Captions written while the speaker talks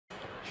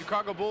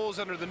Chicago Bulls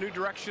under the new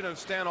direction of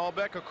Stan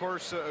Albeck, of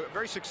course, a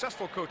very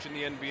successful coach in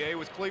the NBA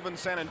with Cleveland,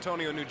 San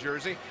Antonio, New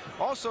Jersey.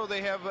 Also,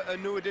 they have a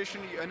new addition,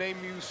 a name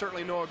you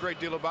certainly know a great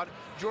deal about.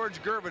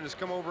 George Gervin has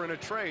come over in a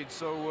trade,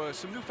 so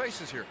some new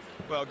faces here.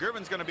 Well,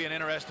 Gervin's going to be an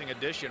interesting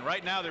addition.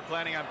 Right now, they're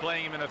planning on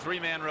playing him in a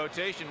three-man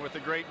rotation with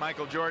the great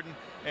Michael Jordan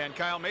and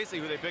Kyle Macy,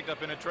 who they picked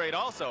up in a trade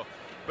also.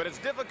 But it's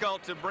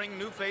difficult to bring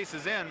new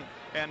faces in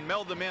and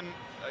meld them in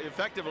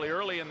effectively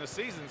early in the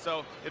season,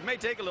 so it may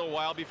take a little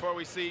while before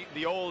we see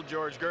the old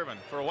George Gervin.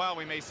 For a while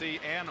we may see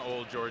an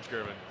old George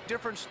Gervin.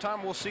 Difference,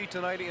 Tom, we'll see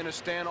tonight in a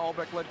Stan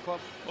Albeck-led club?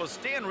 Well,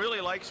 Stan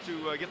really likes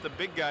to get the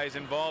big guys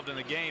involved in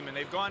the game, and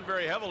they've gone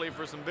very heavily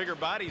for some bigger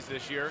bodies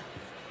this year.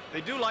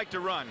 They do like to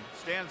run.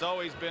 Stan's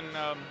always been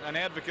an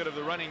advocate of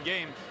the running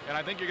game, and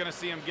I think you're going to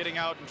see him getting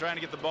out and trying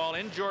to get the ball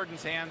in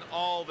Jordan's hand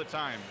all the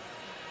time.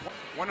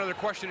 One other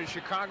question in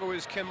Chicago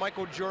is, can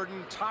Michael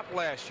Jordan top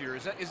last year?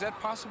 Is that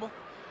possible?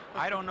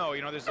 I don't know.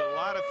 You know, there's a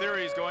lot of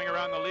theories going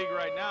around the league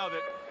right now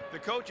that the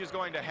coach is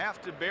going to have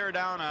to bear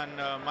down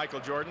on Michael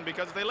Jordan,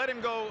 because if they let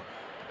him go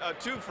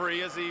too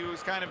free, as he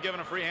was kind of given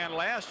a free hand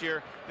last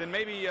year, then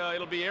maybe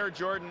it'll be Air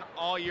Jordan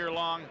all year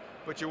long,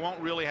 but you won't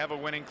really have a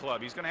winning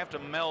club. He's going to have to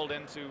meld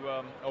into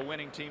a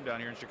winning team down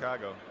here in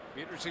Chicago.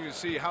 Be interesting to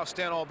see how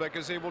Stan Albeck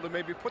is able to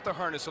maybe put the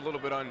harness a little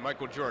bit on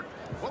Michael Jordan.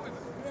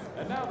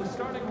 And now the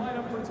starting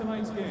lineup for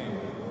tonight's game.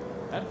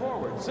 At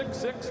forward,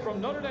 6'6"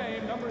 from Notre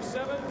Dame, number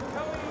 7,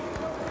 Kelly.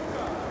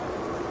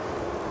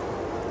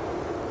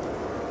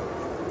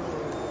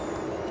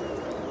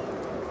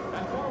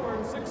 At forward,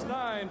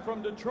 6'9"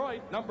 from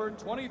Detroit, number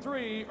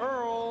 23,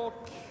 Earl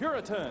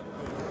Curitan.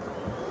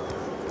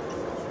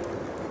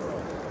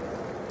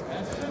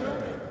 At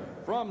center,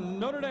 from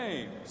Notre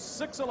Dame,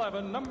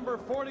 6'11", number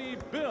 40,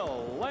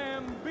 Bill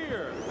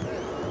Laimbeer.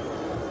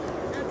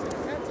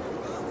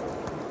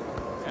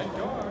 At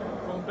guard,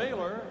 from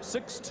Baylor,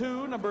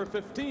 6'2", number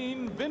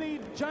 15, Vinnie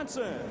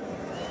Johnson.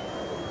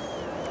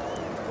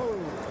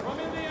 From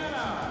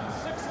Indiana,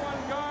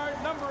 6'1"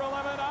 guard, number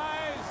 11,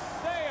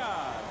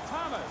 Isiah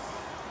Thomas.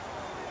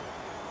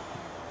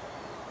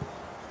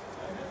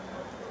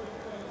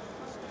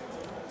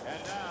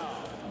 And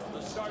now,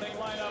 the starting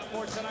lineup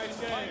for tonight's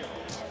game.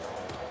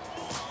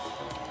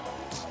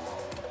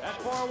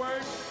 At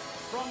forward,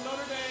 from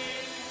Notre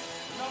Dame,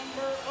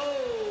 number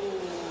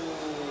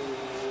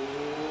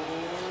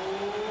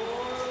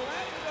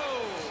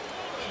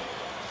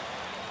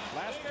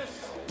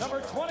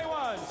number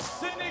 21,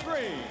 Sidney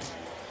Green.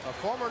 A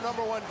former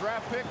 #1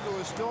 draft pick who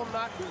has still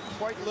not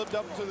quite lived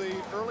up to the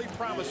early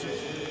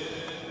promises.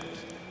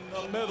 In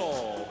the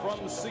middle,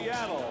 from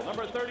Seattle,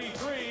 number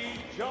 33,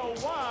 Joe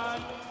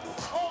Dumars.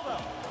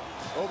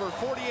 Over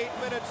 48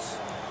 minutes,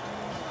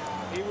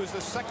 he was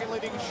the second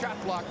leading shot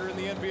blocker in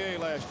the NBA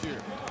last year.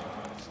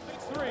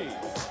 6'3",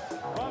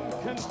 from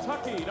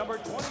Kentucky, number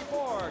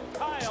 24,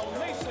 Kyle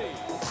Macy.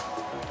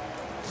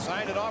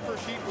 Signed an offer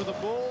sheet with the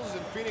Bulls,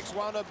 and Phoenix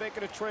wound up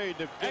making a trade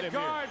to get him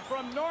guard here.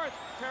 from North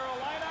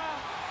Carolina,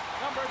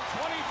 number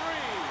 23,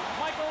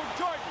 Michael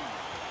Jordan.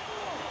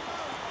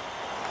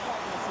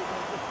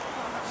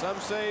 Some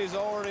say he's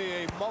already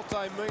a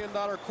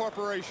multi-million-dollar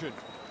corporation.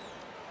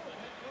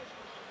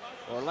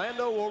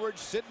 Orlando Woolridge,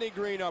 Sidney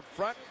Green up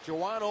front,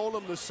 Jawan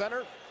Oldham the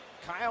center,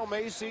 Kyle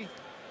Macy,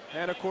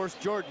 and of course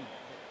Jordan.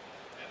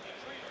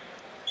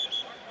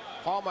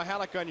 Paul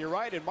Mihalik on your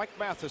right, and Mike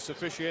Mathis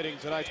officiating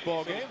tonight's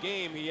ball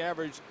game. He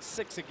averaged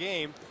 6 a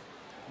game.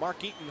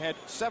 Mark Eaton had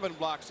 7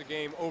 blocks a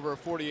game over a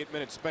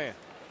 48-minute span.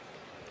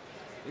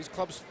 These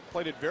clubs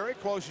played it very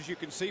close, as you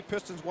can see.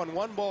 Pistons won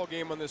 1 ball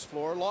game on this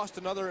floor, lost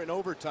another in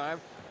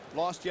overtime,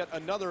 lost yet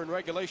another in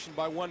regulation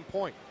by 1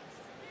 point.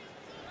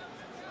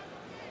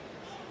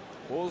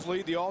 Bulls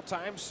lead the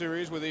all-time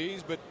series with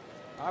ease, but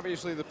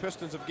obviously the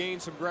Pistons have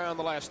gained some ground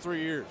the last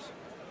 3 years.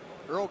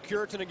 Earl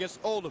Curitan against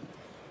Oldham.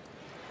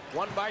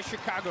 Won by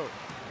Chicago.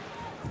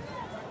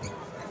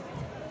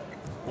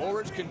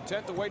 Woolridge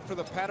content to wait for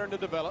the pattern to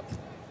develop.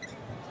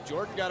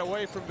 Jordan got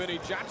away from Vinnie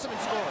Johnson and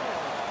scored.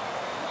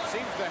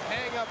 Seems to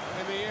hang up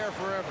in the air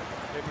forever.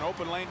 They've an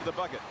open lane to the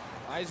bucket.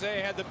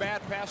 Isiah had the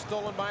bad pass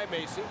stolen by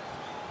Macy.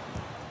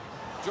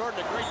 Jordan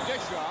a great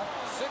dish off.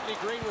 Sidney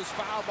Green was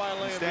fouled by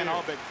Laimbeer. Stan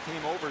Albeck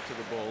came over to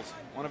the Bulls.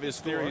 One of his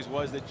theories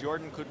was that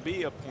Jordan could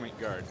be a point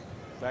guard.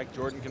 In fact,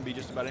 Jordan can be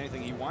just about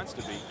anything he wants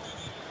to be.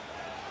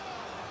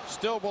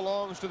 Still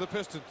belongs to the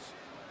Pistons.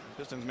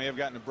 The Pistons may have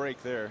gotten a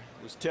break there.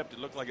 It was tipped. It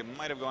looked like it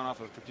might have gone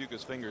off of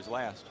Kapuka's fingers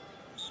last.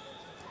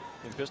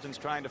 And Pistons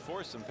trying to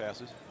force some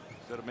passes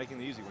instead of making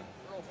the easy one.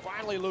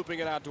 Finally looping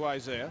it out to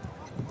Isiah.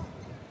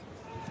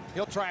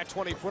 He'll try a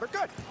 20-footer.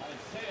 Good.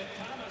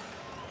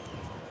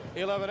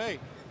 11-8.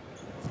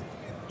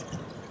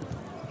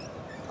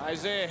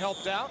 Isiah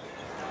helped out.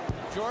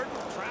 Jordan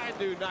tried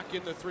to knock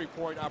in the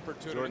three-point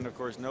opportunity. Jordan, of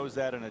course, knows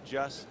that and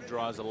adjusts,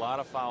 draws a lot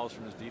of fouls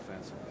from his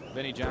defense.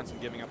 Vinnie Johnson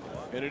giving up the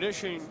ball. In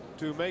addition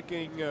to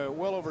making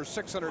well over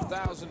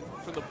 $600,000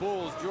 from the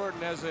Bulls,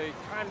 Jordan has a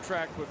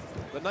contract with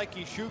the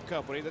Nike shoe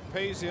company that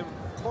pays him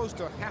close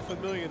to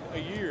 $500,000 a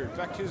year. In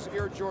fact, his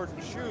Air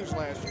Jordan shoes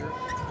last year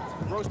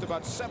grossed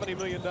about $70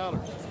 million.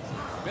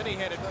 Vinny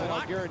had it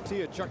blocked. I guarantee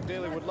you Chuck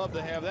Daly would love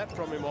to have that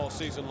from him all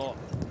season long.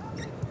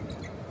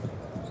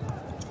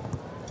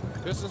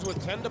 Pistons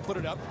with 10 to put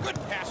it up. Good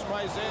pass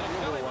by Isiah.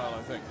 A while,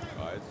 I think.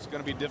 It's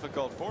going to be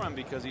difficult for him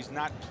because he's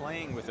not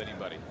playing with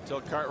anybody.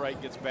 Until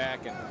Cartwright gets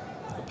back and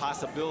the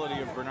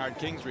possibility of Bernard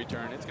King's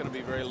return, it's going to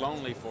be very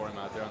lonely for him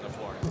out there on the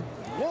floor.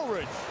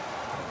 Woolridge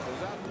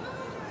goes out.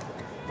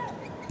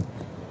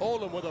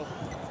 Oldham with a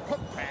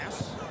hook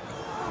pass.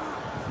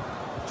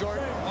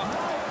 Jordan.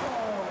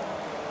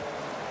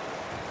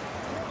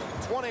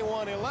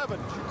 21-11.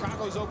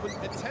 Chicago's open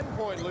a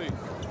 10-point lead.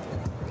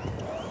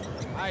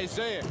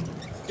 Isiah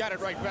got it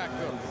right back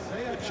though.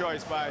 Good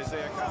choice by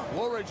Isiah.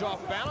 Woolridge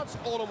off balance.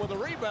 Oldham with a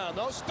rebound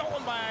though.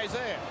 Stolen by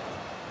Isiah.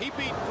 He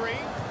beat Green.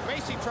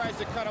 Macy tries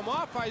to cut him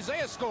off.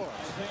 Isiah scores.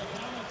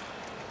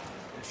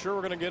 I'm sure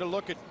we're going to get a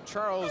look at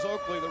Charles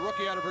Oakley, the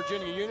rookie out of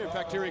Virginia Union. In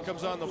fact, here he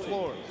comes on the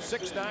floor.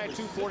 6'9",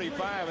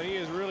 245, and he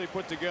is really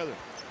put together.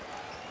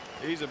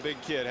 He's a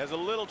big kid. Has a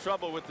little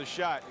trouble with the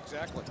shot.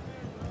 Exactly.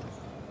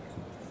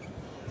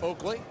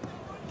 Oakley.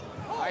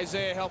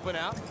 Isiah helping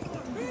out.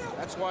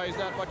 That's why he's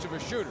not much of a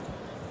shooter.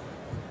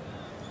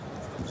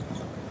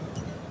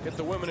 Get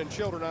the women and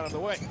children out of the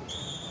way.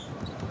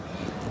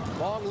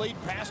 Long lead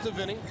pass to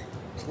Vinny.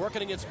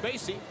 Working against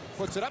Macy.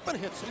 Puts it up and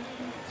hits it.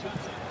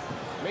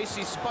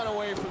 Macy spun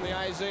away from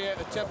the Isiah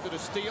attempted a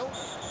steal.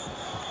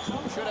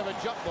 Should have a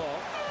jump ball.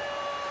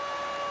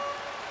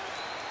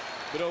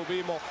 But it'll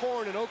be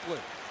Mahorn and Oakley.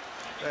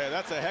 Hey,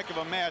 that's a heck of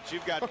a match.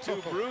 You've got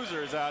two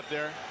bruisers out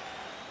there.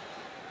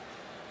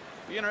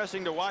 Be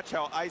interesting to watch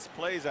how ice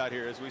plays out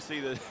here as we see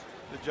the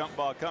jump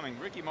ball coming.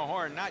 Ricky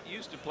Mahorn not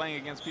used to playing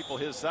against people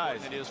his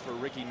size. It is for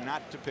Ricky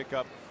not to pick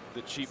up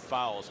the cheap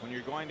fouls. When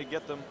you're going to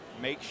get them,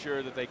 make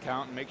sure that they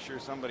count and make sure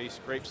somebody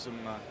scrapes some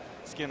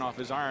skin off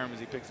his arm as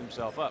he picks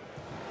himself up.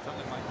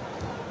 Something like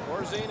that.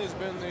 Corzine has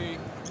been the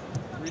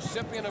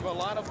recipient of a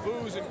lot of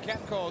boos and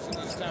catcalls in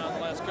this town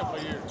the last couple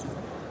of years.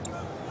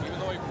 Even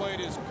though he played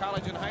his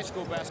college and high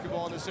school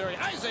basketball in this area.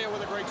 Isiah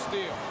with a great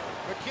steal.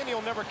 McKinney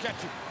will never catch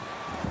him.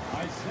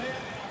 Isiah.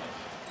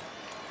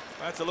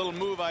 That's a little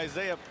move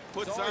Isiah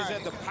puts on. He's always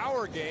had the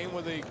power game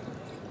with the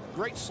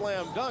great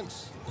slam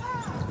dunks.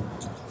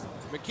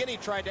 McKinney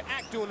tried to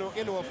act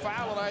into a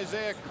foul, and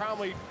Isiah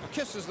calmly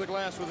kisses the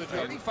glass with a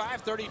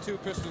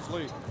 35-32 Pistons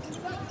lead.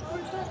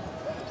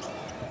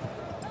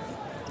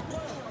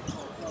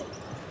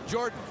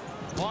 Jordan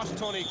lost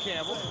Tony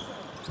Campbell.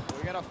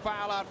 We got a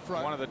foul out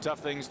front. One of the tough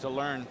things to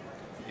learn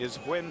is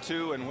when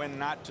to and when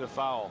not to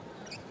foul.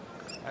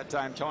 That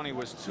time Tony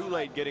was too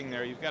late getting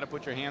there. You've got to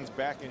put your hands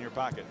back in your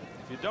pocket.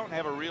 If you don't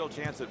have a real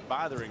chance at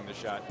bothering the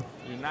shot,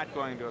 you're not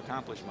going to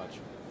accomplish much.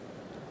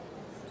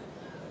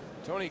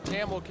 Tony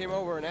Campbell came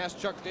over and asked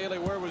Chuck Daly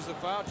where was the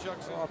foul.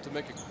 Chuck's off to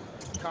make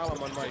a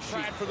column on my sheet.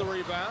 Tried for the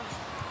rebound.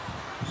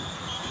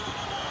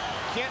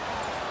 Kent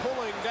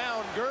pulling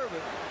down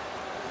Gervin.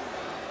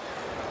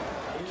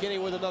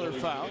 McKinney with another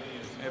foul.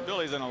 Yeah,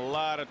 Billy's in a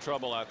lot of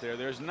trouble out there.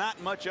 There's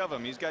not much of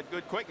him. He's got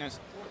good quickness.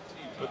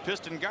 But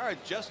Piston guard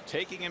just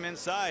taking him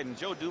inside. And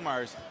Joe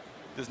Dumars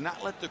does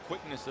not let the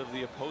quickness of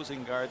the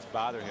opposing guards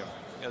bother him.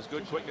 He has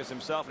good quickness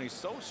himself, and he's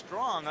so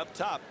strong up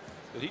top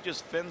that he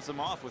just fends them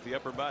off with the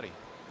upper body.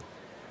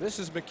 This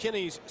is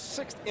McKinney's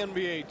 6th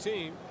NBA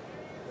team.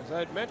 As I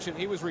had mentioned,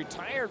 he was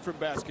retired from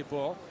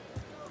basketball.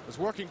 Was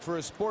working for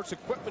a sports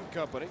equipment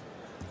company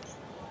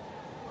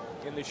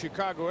in the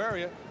Chicago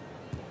area.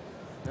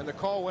 And the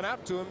call went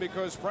out to him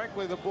because,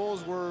 frankly, the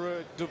Bulls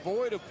were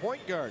devoid of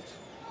point guards,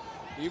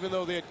 even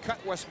though they had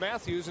cut Wes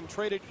Matthews and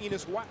traded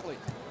Enos Watley.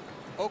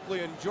 Oakley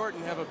and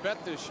Jordan have a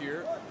bet this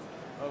year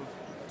of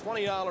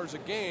 $20 a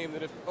game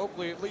that if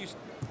Oakley at least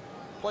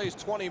plays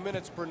 20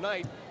 minutes per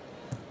night,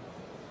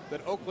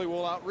 that Oakley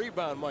will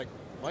out-rebound Michael.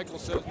 Michael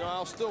says, no,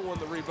 I'll still win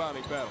the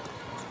rebounding battle.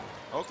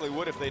 Oakley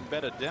would if they'd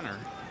bet a dinner.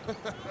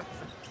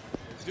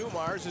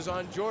 Dumars is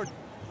on Jordan.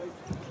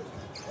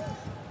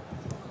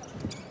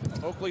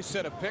 Oakley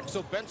set a pick,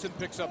 so Benson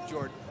picks up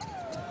Jordan.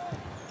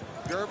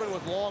 Gervin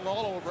with Long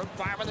all over him.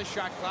 5 on the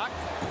shot clock.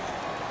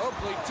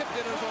 Oakley tipped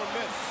in his own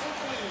miss.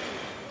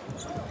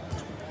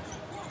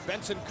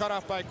 Benson cut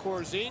off by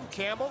Corzine.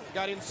 Campbell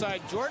got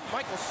inside Jordan.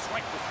 Michael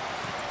swiped it.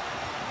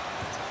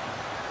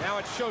 Now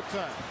it's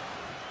showtime.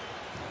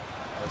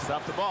 Let's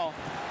stop the ball.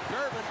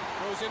 Gervin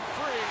goes in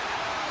free.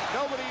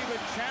 Nobody even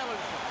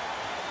challenged him.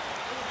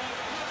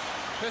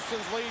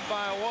 Pistons lead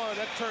by 1.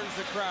 That turns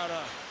the crowd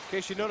on. In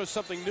case you notice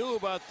something new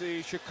about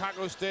the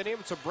Chicago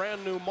Stadium, it's a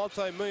brand new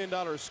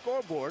multi-million-dollar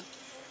scoreboard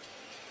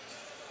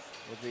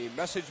with the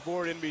message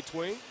board in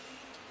between.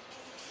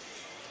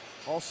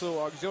 Also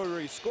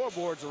auxiliary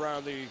scoreboards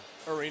around the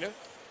arena.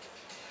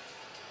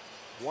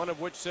 One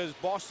of which says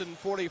Boston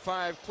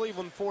 45,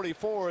 Cleveland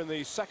 44 in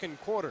the second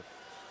quarter.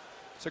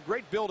 It's a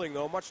great building,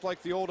 though, much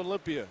like the old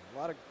Olympia.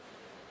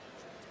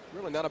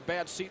 Really not a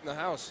bad seat in the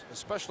house,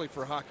 especially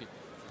for hockey.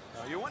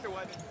 You wonder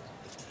what.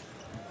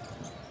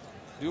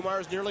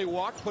 Dumars nearly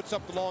walked, puts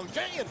up the long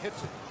J and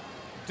hits it.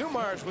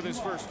 Dumars with his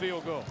first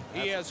field goal.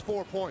 He has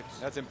 4 points.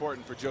 That's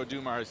important for Joe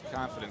Dumars'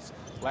 confidence.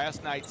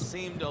 Last night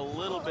seemed a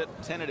little bit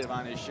tentative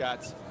on his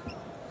shots.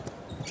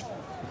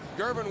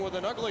 Gervin with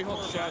an ugly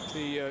hook shot.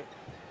 The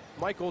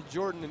Michael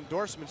Jordan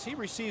endorsements. He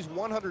receives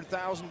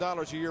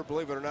 $100,000 a year,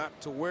 believe it or not,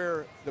 to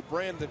wear the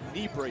branded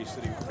knee brace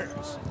that he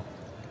wears.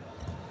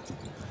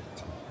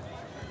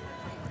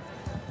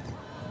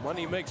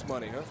 Money makes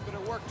money, huh? It's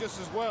going to work just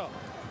as well.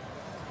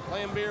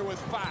 Laimbeer with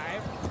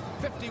 5.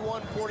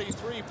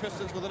 51-43.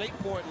 Pistons with an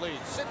 8-point lead.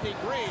 Sidney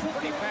Green,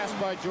 pretty pass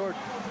by Jordan.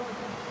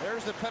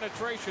 There's the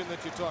penetration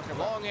that you talk about.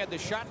 Long had the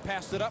shot,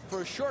 passed it up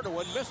for a shorter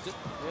one, missed it.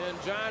 And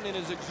John, in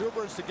his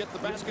exuberance to get the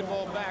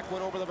basketball back,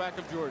 went over the back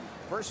of Jordan.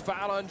 First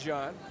foul on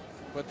John,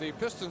 but the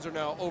Pistons are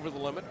now over the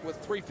limit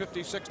with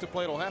 3:56 to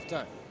play till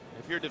halftime.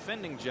 If you're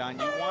defending John,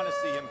 you want to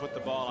see him put the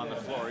ball on the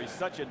floor. He's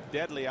such a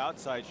deadly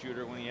outside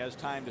shooter when he has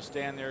time to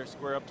stand there,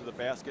 square up to the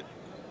basket,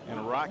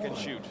 and rock and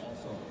shoot.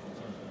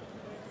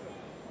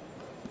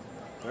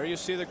 There you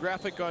see the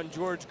graphic on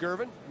George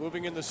Gervin,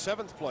 moving into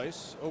 7th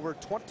place, over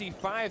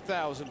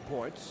 25,000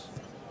 points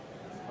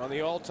on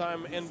the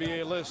all-time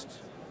NBA list,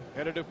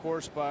 headed, of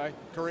course, by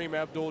Kareem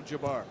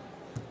Abdul-Jabbar.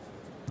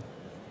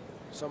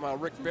 Somehow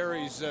Rick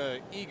Barry's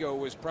ego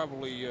was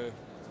probably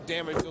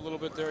damaged a little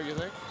bit there, you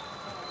think?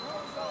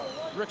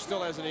 Rick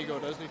still has an ego,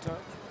 doesn't he, Tom?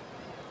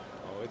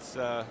 Oh, it's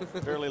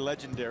fairly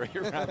legendary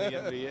around the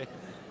NBA.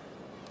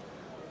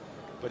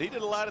 But he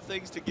did a lot of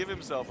things to give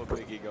himself a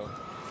big ego.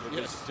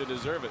 Yes. To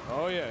deserve it.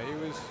 Oh yeah, he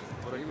was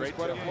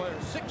quite a player.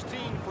 16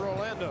 for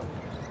Orlando.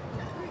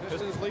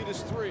 Pistons lead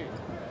is 3.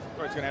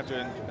 Detroit's going to have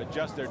to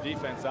adjust their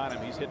defense on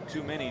him. He's hit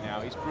too many now.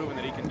 He's proven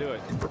that he can do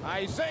it.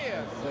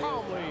 Isiah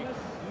calmly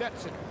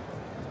nets it.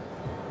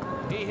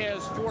 He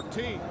has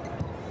 14.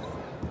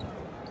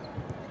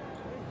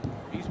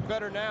 He's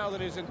better now than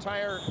his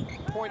entire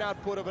point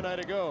output of a night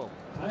ago.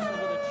 This is with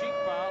a cheap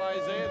foul,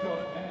 Isiah.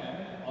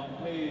 And on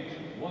page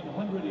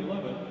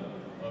 111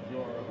 of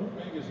your Hoop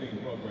Magazine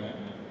program,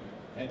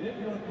 and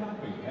in your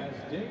copy has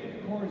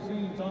David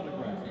Corzine's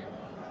autograph.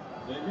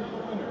 Then you're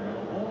the winner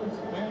of Wolves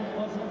Fan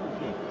Plus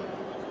membership.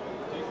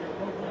 Take your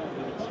program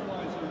to the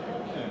Budweiser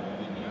Hoop Center at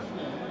the East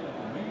End at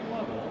the main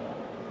level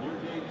near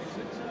gate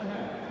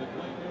 6.5 to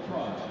claim your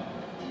prize.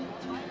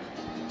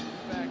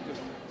 Fact of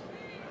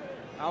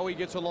how he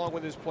gets along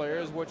with his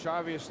players, which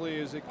obviously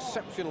is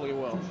exceptionally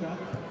well.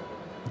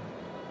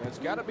 And it's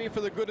got to be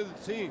for the good of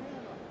the team.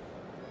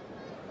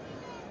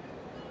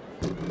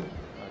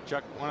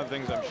 Chuck, one of the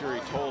things I'm sure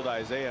he told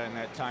Isiah in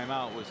that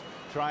timeout was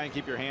try and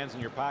keep your hands in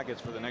your pockets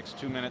for the next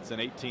 2 minutes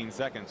and 18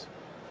 seconds.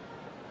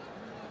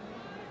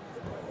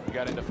 He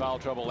got into foul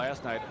trouble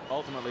last night,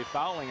 ultimately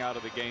fouling out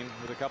of the game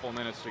with a couple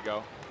minutes to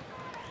go.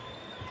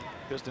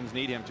 Pistons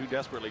need him too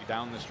desperately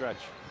down the stretch.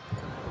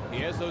 He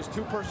has those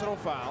 2 personal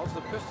fouls.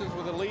 The Pistons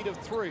with a lead of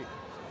 3.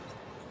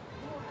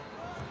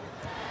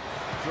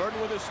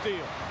 Jordan with a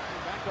steal.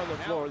 Back on the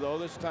floor though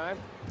this time.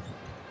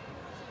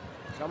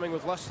 Coming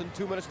with less than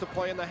 2 minutes to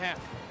play in the half.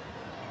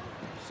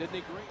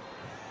 Sidney Green.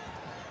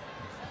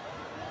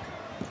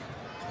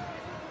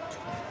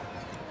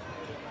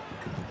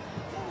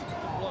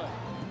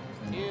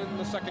 In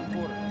the second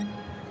quarter.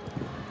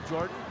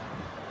 Jordan.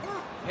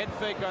 Head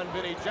fake on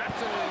Vinnie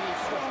Johnson, and he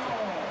switched.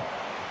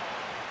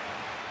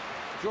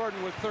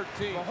 Jordan with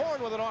 13. Mahorn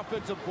with an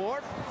offensive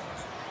board.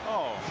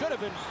 Oh, should have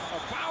been a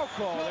foul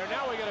call there.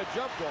 Now we get a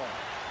jump ball.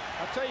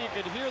 I'll tell you, you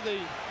could hear the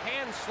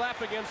hand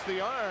slap against the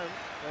arm,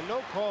 and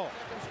no call.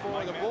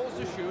 For the Bulls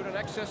to shoot, an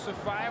excess of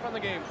 5 on the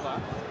game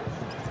clock.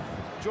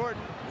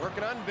 Jordan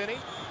working on Vinny.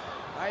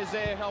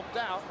 Isiah helped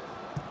out.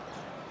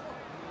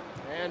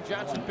 And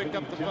Johnson picked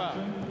up the foul.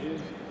 You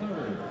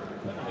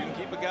can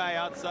keep a guy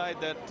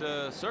outside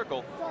that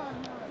circle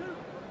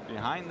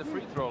behind the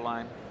free throw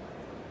line.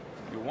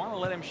 You want to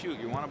let him shoot.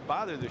 You want to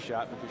bother the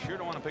shot, but you sure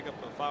don't want to pick up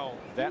the foul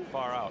that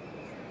far out.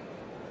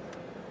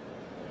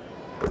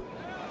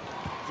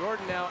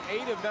 Jordan now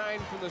 8 of 9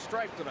 from the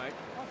stripe tonight.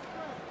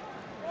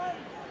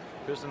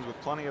 Pistons with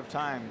plenty of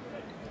time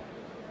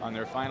on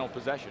their final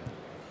possession.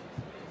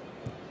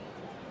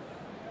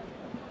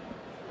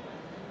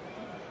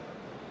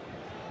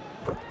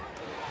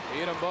 He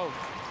hit them both.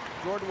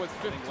 Jordan with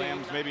 15. I think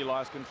Lambs maybe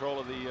lost control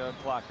of the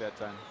clock that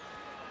time.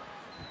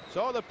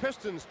 So the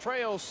Pistons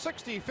trail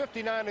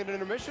 60-59 in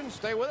intermission.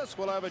 Stay with us.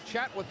 We'll have a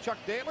chat with Chuck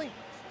Daly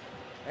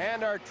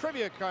and our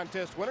trivia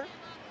contest winner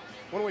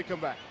when we come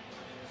back.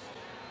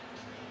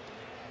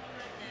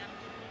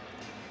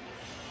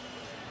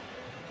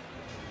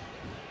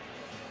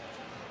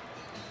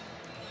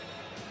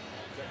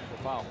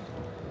 Foul,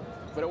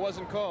 but it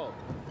wasn't called.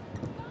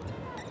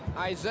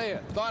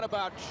 Isiah thought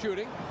about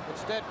shooting,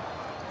 instead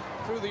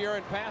threw the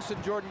errant pass,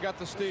 and Jordan got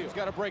the steal. He's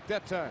got to break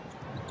that time.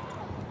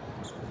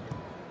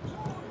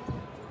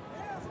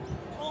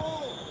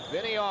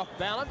 Vinny off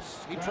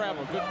balance. He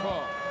traveled. Good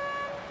call.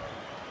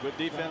 Good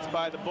defense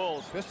by the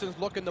Bulls. Pistons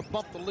looking to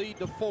bump the lead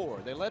to 4.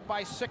 They led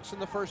by 6 in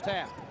the first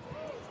half.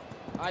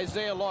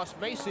 Isiah lost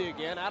Macy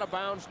again, out of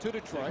bounds to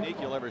Detroit. Technique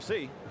you'll ever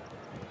see.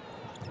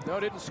 No,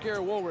 didn't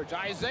scare Woolridge.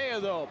 Isiah,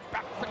 though,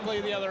 back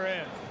quickly the other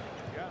end.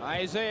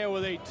 Isiah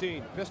with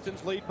 18.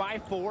 Pistons lead by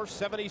 4,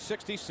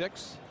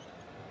 70-66.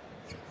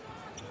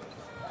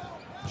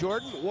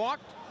 Jordan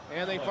walked,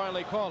 and they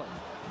finally call it.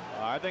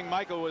 I think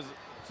Michael was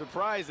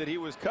surprised that he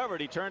was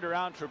covered. He turned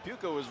around.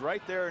 Tripucka was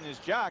right there in his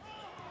jock,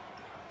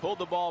 pulled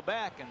the ball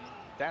back, and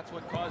that's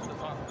what caused the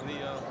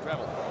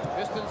treble.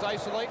 Pistons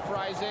isolate for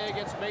Isiah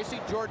against Macy.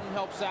 Jordan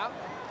helps out.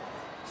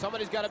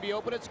 Somebody's got to be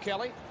open. It's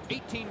Kelly.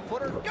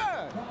 18-footer.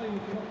 Good.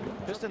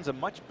 Pistons a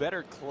much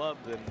better club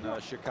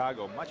than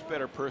Chicago. Much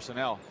better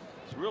personnel.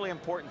 It's really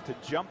important to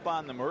jump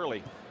on them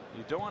early.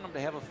 You don't want them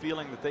to have a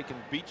feeling that they can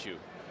beat you,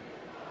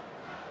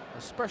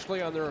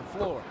 especially on their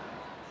floor.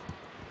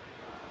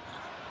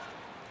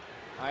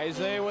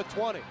 Isiah with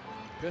 20.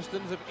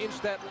 Pistons have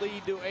inched that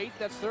lead to 8.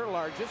 That's their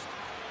largest.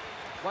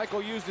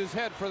 Michael used his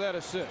head for that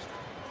assist.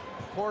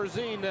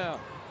 Corzine now.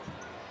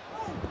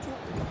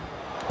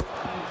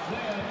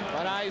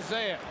 But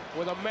Isiah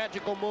with a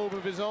magical move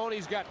of his own.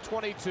 He's got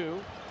 22.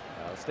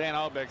 Stan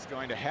Albeck's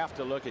going to have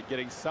to look at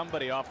getting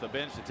somebody off the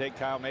bench to take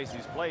Kyle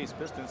Macy's place.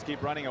 Pistons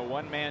keep running a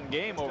one-man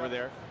game over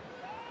there.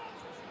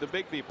 The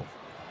big people.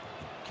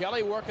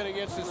 Kelly working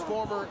against his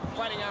former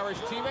Fighting Irish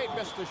teammate.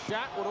 Missed the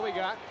shot. What do we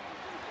got?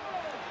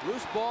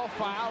 Loose ball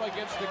foul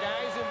against the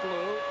guys in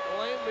blue.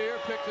 Laimbeer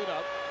picked it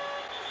up.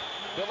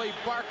 Billy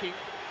barking.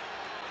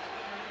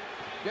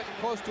 Getting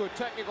close to a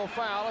technical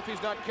foul if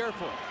he's not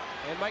careful.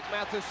 And Mike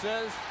Mathis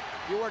says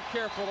you weren't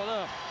careful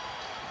enough.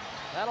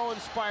 That'll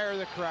inspire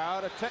the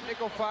crowd. A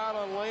technical foul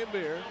on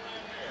Laimbeer.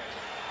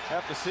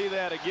 Have to see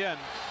that again.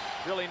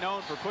 Really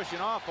known for pushing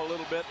off a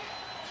little bit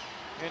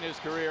in his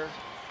career.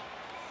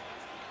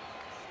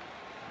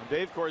 And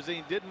Dave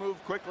Corzine did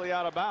move quickly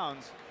out of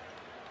bounds.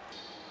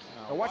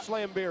 Now watch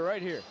Laimbeer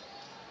right here.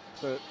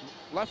 The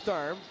left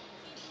arm.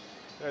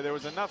 There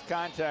was enough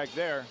contact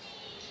there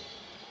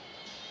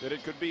that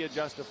it could be a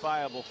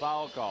justifiable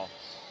foul call.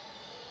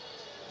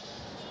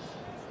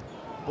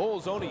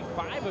 Bulls only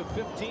 5 of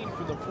 15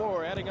 from the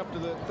floor, adding up to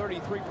the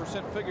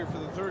 33% figure for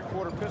the third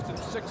quarter.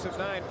 Pistons 6 of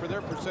 9 for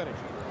their percentage.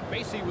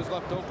 Macy was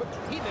left open.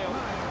 He nailed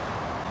it.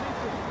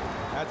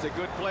 That's a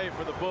good play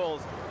for the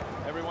Bulls.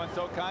 Everyone's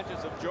so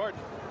conscious of Jordan.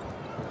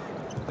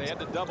 They had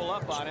to double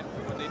up on it.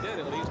 When they did,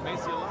 it leaves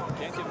Macy alone.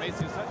 Can't give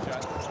Macy a set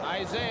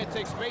shot. Isiah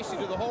takes Macy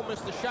to the hole,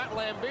 missed the shot.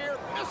 Laimbeer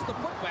missed the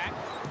putback.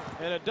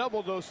 And a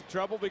double dose of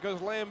trouble because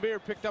Laimbeer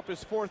picked up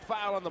his 4th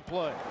foul on the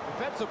play.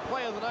 Defensive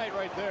play of the night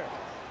right there.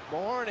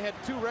 Mahorn had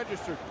 2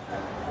 registered.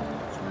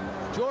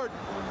 Jordan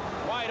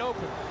wide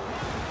open.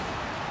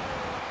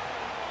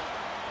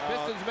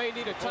 Pistons may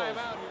need a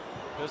timeout.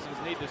 Pistons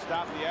need to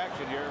stop the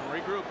action here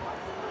and regroup.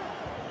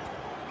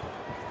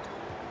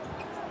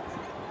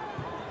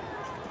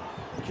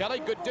 Kelly,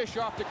 good dish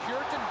off to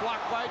Cureton,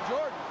 blocked by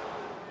Jordan.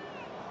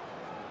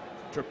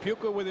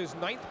 Tripucka with his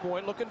 9th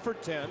point, looking for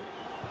 10.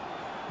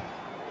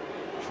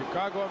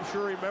 Chicago, I'm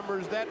sure,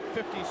 remembers that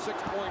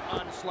 56-point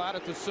onslaught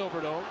at the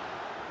Silverdome.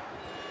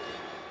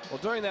 Well,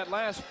 during that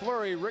last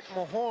flurry, Rick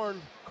Mahorn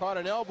caught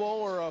an elbow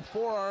or a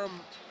forearm,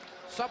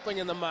 something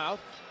in the mouth.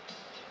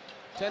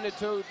 Tended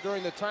to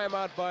during the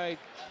timeout by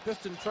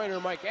Piston trainer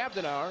Mike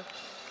Abdenauer.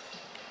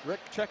 Rick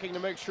checking to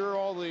make sure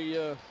all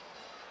the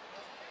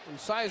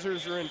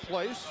incisors are in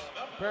place.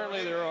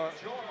 Apparently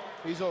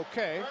he's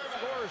okay.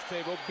 Scorers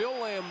table, Bill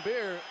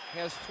Laimbeer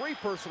has 3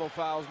 personal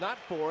fouls, not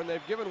 4, and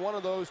they've given one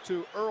of those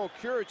to Earl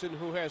Cureton,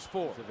 who has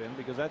 4.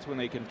 Because that's when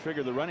they can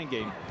trigger the running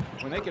game.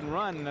 When they can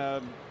run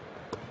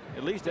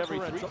at least every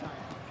 3 times.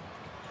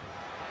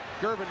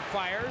 Gervin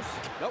fires.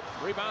 Nope.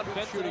 Rebound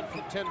shooting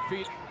from 10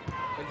 feet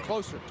and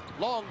closer.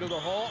 Long to the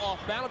hole, off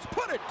balance.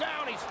 Put it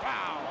down. He's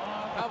fouled.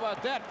 How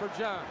about that for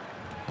John?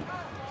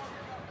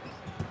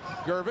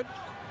 Gervin.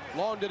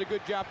 Long did a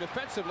good job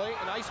defensively,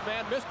 and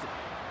Iceman missed it.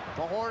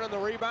 Mahorn on the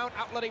rebound,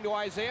 outletting to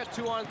Isiah.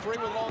 2-on-3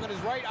 with Long on his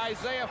right.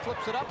 Isiah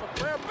flips it up, and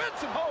Brer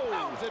Benson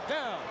holds it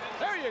down.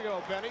 There you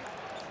go, Benny.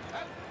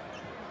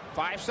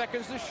 5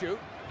 seconds to shoot.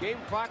 Game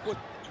clock with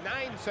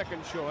 9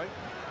 seconds showing.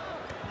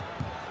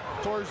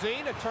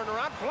 Corzine, a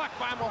turnaround, blocked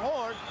by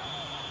Mahorn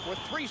with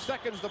 3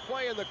 seconds to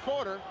play in the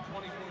quarter.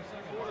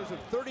 Quarters of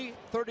 30,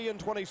 30, and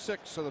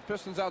 26. So the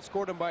Pistons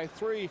outscored them by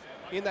 3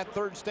 in that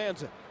third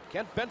stanza.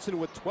 Kent Benson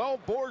with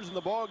 12 boards in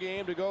the ball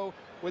game to go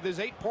with his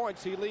 8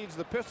 points. He leads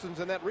the Pistons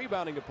in that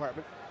rebounding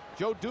department.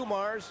 Joe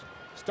Dumars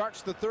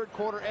starts the third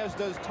quarter, as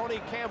does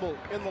Tony Campbell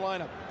in the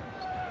lineup.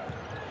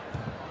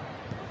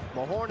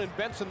 Mahorn and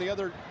Benson, the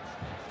other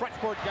front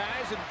court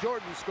guys, and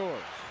Jordan scores.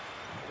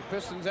 The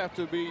Pistons have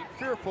to be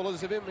fearful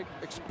as of him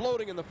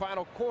exploding in the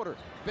final quarter.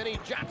 Benny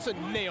Johnson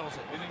nails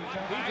it.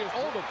 He just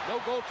hold him. No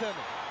goaltending.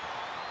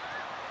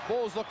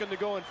 Bulls looking to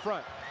go in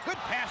front. Good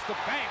pass to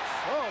Banks.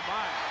 Oh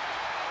my.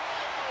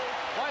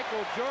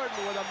 Michael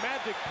Jordan with a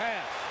magic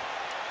pass.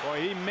 Boy,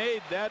 he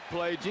made that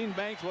play. Gene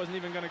Banks wasn't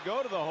even going to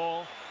go to the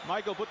hole.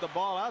 Michael put the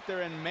ball out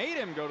there and made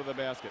him go to the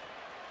basket.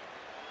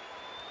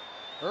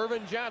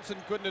 Irvin Johnson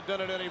couldn't have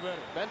done it any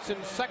better.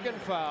 Benson's 2nd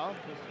foul.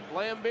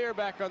 Laimbeer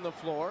back on the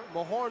floor.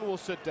 Mahorn will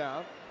sit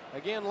down.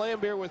 Again,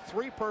 Laimbeer with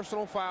 3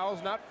 personal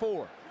fouls, not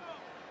 4.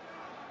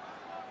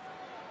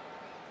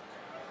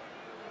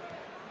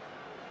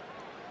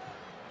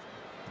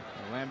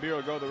 Laimbeer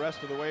will go the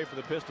rest of the way for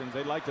the Pistons.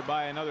 They'd like to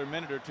buy another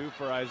minute or 2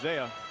 for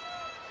Isiah.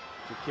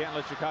 You can't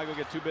let Chicago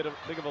get too big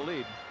of a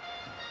lead.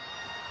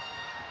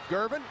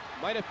 Gervin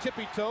might have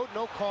tippy-toed,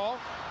 no call.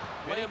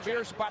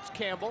 Laimbeer spots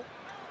Campbell.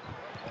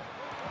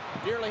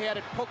 Nearly had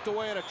it poked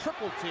away in a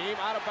triple team,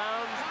 out of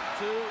bounds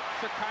to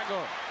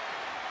Chicago.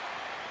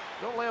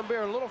 Joe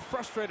Laimbeer a little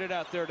frustrated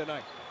out there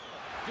tonight.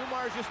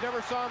 Dumars just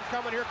never saw him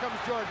coming. Here comes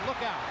Jordan.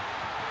 Look out.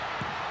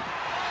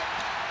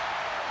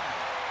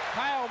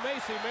 Kyle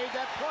Macy made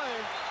that play.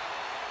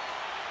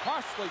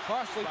 Costly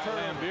turn.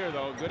 Laimbeer,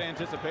 though, good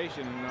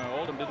anticipation.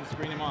 Oldham didn't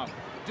screen him off.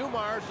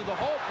 Dumars to the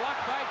hole,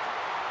 blocked by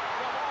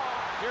Jamal.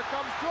 Here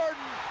comes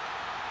Jordan.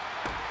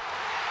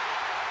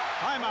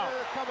 Timeout.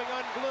 They're coming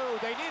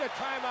unglued. They need a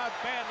timeout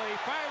badly.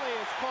 Finally,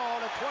 it's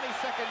called a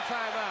 20-second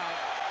timeout.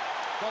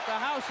 But the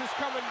house is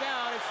coming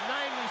down. It's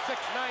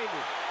 96-90.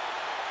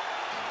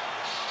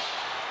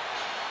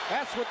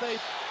 That's what they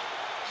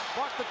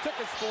bought the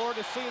tickets for,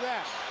 to see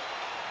that.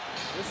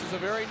 This is a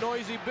very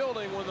noisy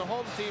building when the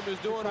home team is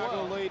doing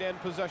well. Lead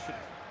and possession.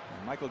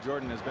 Michael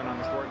Jordan has been on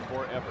the court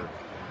forever.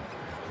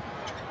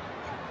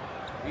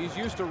 He's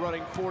used to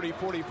running 40,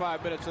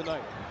 45 minutes a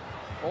night.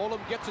 Oldham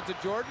gets it to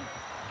Jordan.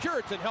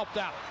 Curitan helped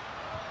out.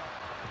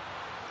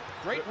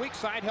 Great weak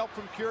side help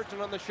from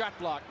Curitan on the shot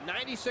block.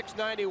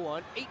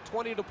 96-91,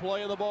 8:20 to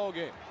play in the ball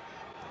game.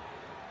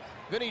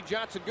 Vinnie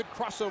Johnson, good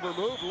crossover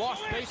move.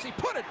 Lost Macy,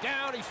 put it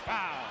down, he's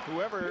fouled.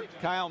 Whoever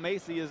Kyle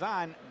Macy is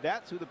on,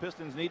 that's who the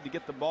Pistons need to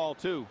get the ball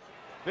to.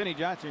 Vinnie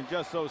Johnson is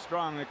just so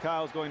strong that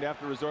Kyle's going to have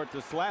to resort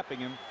to slapping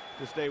him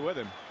to stay with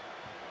him.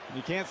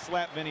 You can't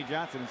slap Vinnie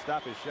Johnson and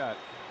stop his shot.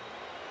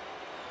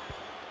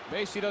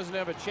 Macy doesn't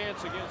have a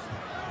chance against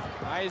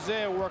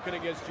Isiah, working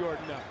against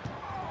Jordan now.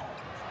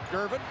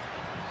 Gervin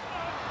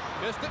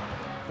missed it.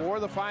 4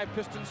 of the 5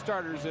 Piston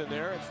starters in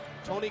there. It's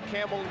Tony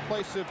Campbell in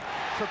place of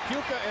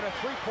Tripucka, and a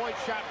 3-point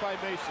shot by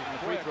Macy. On the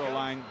free throw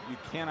line, you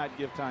cannot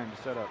give time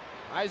to set up.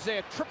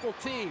 Isiah triple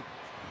team.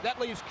 That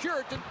leaves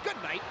Curitan.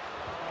 Good night.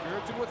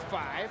 Curitan with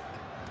 5.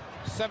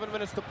 7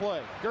 minutes to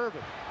play.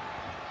 Gervin.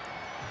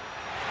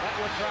 That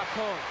one dropped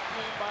home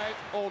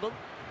by Oldham.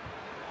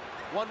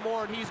 One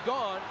more and he's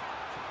gone.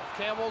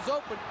 Campbell's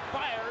open.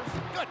 Fires.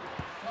 Good.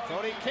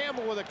 Tony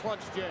Campbell with a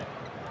clutch jam.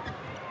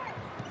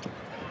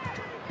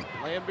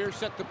 Laimbeer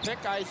set the pick.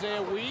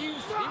 Isiah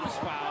weaves. He was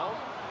fouled.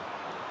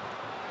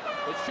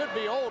 It should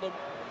be Oldham.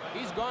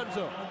 He's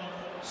gonzo.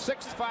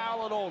 6th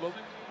foul on Oldham.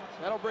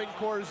 That'll bring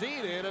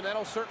Corzine in, and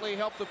that'll certainly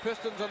help the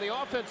Pistons on the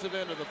offensive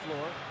end of the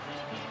floor.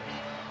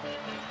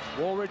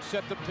 Woolridge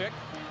set the pick.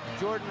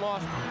 Jordan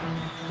lost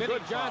Vinnie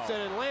Johnson,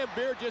 and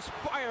Laimbeer just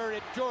fired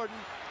at Jordan.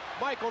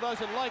 Michael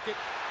doesn't like it.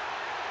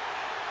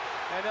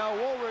 And now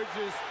Woolridge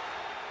is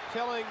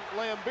telling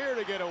Laimbeer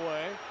to get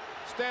away.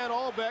 Stan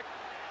Albeck,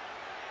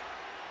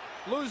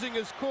 losing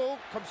his cool,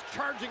 comes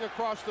charging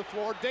across the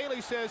floor.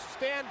 Daly says,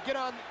 Stan, get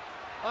on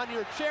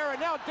your chair. And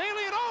now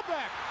Daly and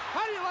Albeck.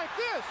 How do you like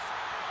this?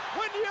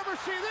 When do you ever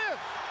see this?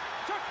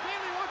 Chuck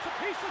Daly wants a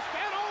piece of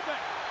Stan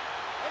Albeck.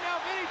 And now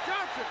Vinnie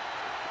Johnson.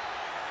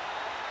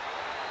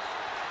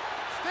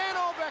 Stan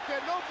Albeck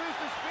had no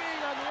business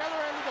being on the other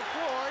end of the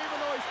floor, even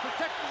though he's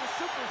protecting the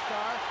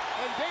superstar.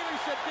 And Daly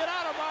said, get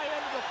out of my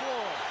end of the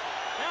floor.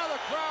 Now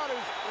the crowd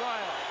is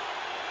riled.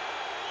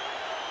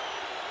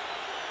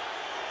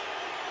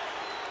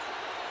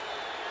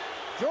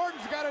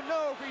 Jordan's got to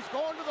know if he's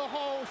going to the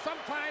hole,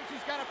 sometimes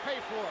he's got to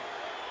pay for it.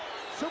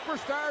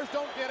 Superstars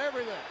don't get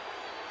everything.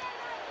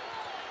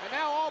 And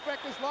now Albeck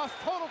has lost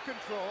total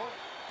control.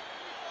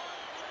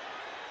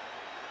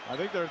 I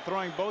think they're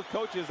throwing both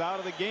coaches out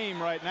of the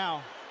game right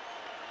now.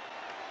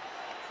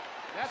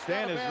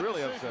 Stan is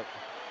really upset.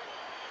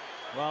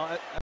 Well,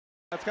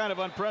 that's kind of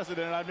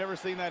unprecedented. I've never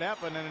seen that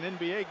happen in an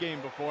NBA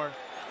game before.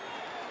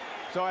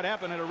 So it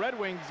happened at a Red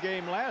Wings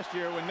game last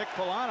year when Nick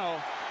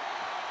Polano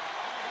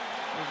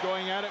was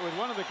going at it with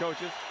one of the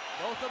coaches.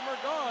 Both of them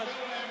are gone.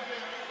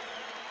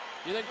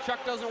 You think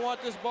Chuck doesn't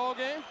want this ball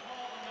game?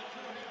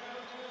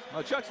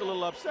 Well, Chuck's a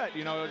little upset.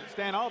 You know,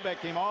 Stan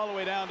Albeck came all the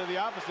way down to the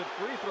opposite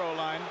free throw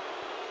line.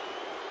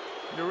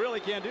 You really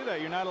can't do that.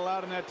 You're not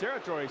allowed in that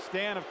territory.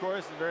 Stan, of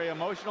course, is very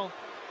emotional.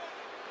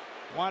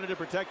 Wanted to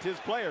protect his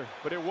player.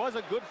 But it was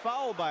a good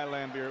foul by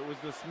Laimbeer. It was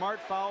the smart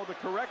foul, the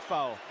correct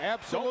foul.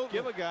 Absolutely. Don't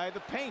give a guy the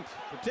paint,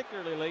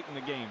 particularly late in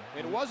the game.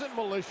 It wasn't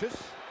malicious.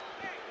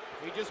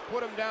 He just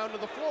put him down to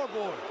the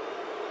floorboard.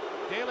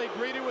 Daly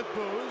greeted with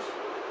boos.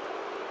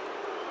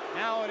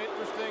 Now an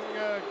interesting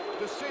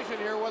decision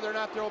here whether or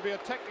not there will be a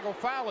technical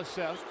foul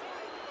assessed.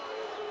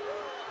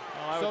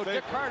 Well, so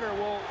Dick Carter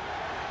will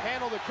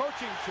handle the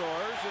coaching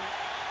chores, and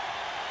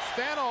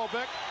Stan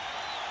Albeck,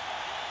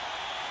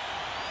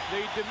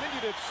 the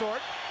diminutive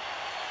sort,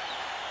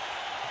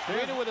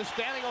 greeted with a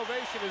standing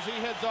ovation as he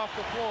heads off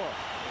the floor.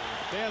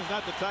 Stan's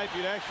not the type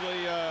you'd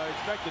actually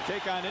expect to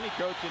take on any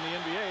coach in the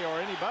NBA or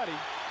anybody.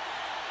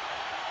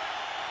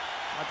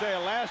 I'll tell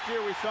you, last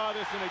year we saw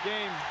this in a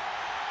game.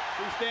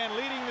 See Stan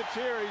leading the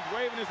cheer. He's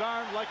waving his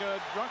arms like a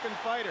drunken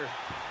fighter.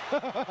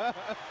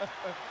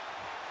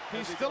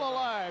 He's still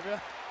alive.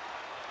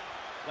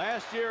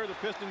 Last year, the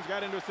Pistons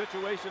got into a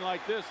situation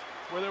like this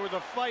where there was a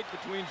fight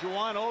between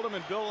Juwan Oldham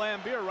and Bill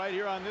Laimbeer right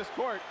here on this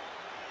court.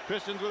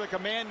 Pistons with a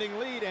commanding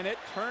lead, and it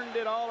turned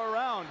it all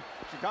around.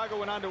 Chicago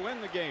went on to win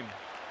the game.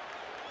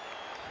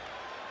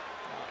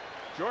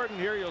 Jordan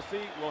here, you'll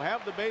see, will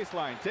have the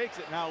baseline. Takes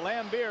it. Now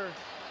Laimbeer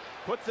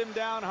puts him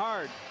down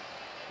hard.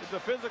 It's a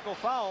physical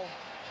foul.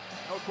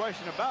 No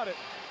question about it.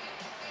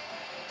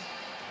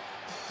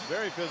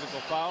 Very physical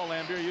foul.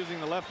 Laimbeer using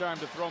the left arm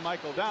to throw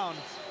Michael down.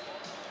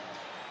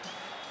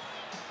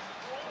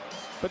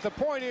 But the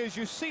point is,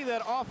 you see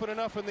that often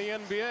enough in the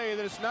NBA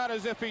that it's not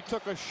as if he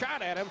took a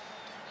shot at him.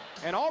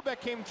 And Albeck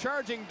came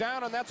charging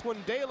down, and that's when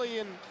Daly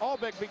and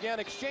Albeck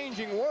began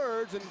exchanging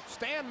words, and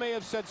Stan may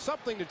have said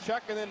something to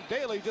Chuck, and then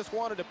Daly just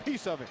wanted a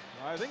piece of it.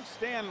 I think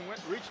Stan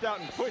reached out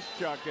and pushed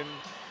Chuck,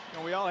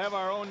 and we all have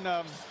our own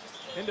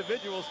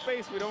individual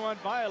space we don't want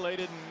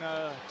violated,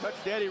 and touch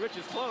Daddy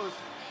Rich's clothes.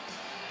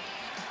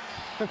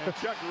 And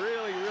Chuck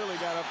really, really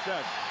got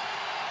upset.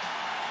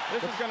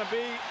 This is going to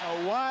be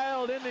a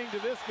wild ending to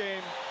this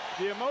game.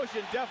 The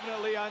emotion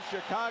definitely on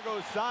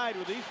Chicago's side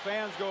with these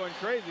fans going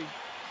crazy.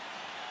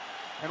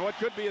 And what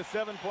could be a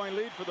 7-point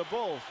lead for the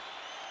Bulls.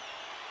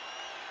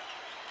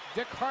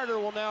 Dick Harder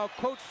will now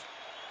coach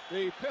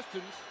the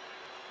Pistons.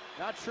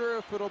 Not sure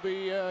if it'll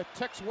be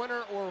Tex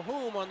Winter or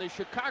whom on the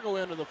Chicago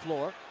end of the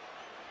floor.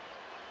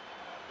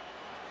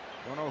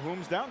 Don't know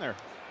whom's down there.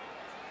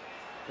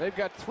 They've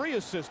got 3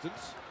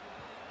 assistants.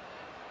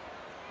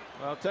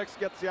 Well, Tex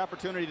gets the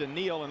opportunity to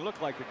kneel and look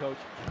like the coach.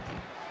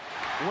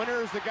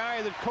 Winter is the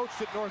guy that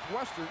coached at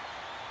Northwestern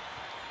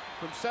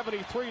from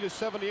 73 to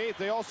 78.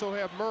 They also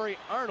have Murray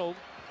Arnold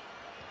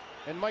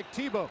and Mike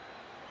Tebow.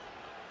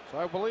 So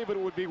I believe it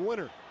would be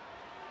Winter.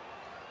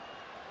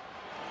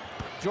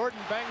 Jordan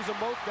bangs them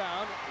both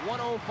down.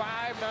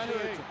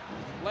 105-98.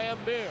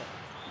 Laimbeer.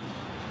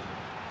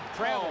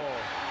 Travel.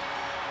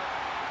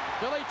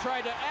 Billy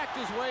tried to act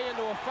his way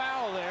into a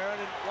foul there,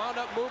 and it wound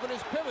up moving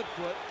his pivot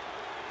foot.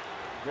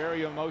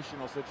 Very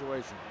emotional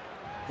situation.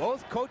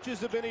 Both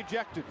coaches have been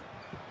ejected.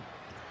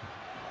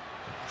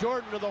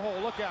 Jordan to the hole.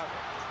 Look out.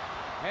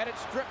 Had it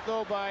stripped,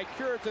 though, by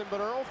Curitan, but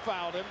Earl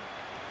fouled him.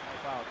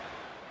 Fouled.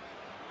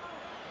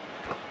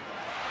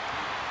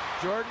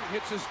 Jordan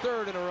hits his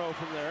 3rd in a row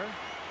from there.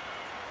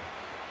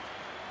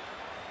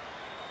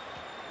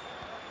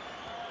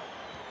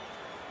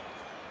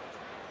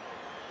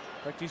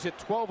 In fact, he's hit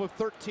 12 of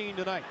 13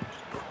 tonight.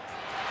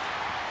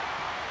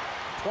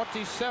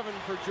 27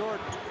 for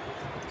Jordan.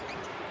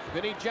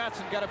 Vinnie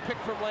Johnson got a pick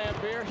from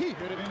Laimbeer. He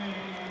hit it.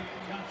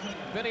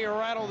 Vinnie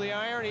rattled the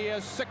iron. He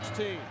has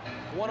 16.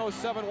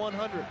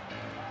 107-100.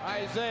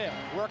 Isiah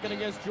working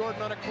against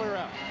Jordan on a clear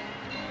out.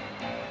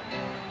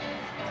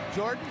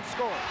 Jordan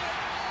scores.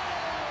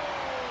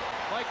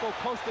 Michael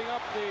posting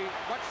up the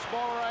much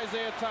smaller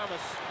Isiah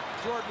Thomas.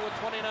 Jordan with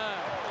 29.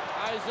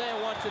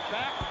 Isiah wants it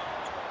back.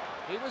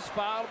 He was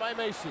fouled by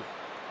Macy.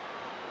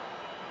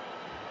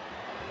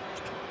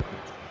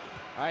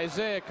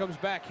 Isiah comes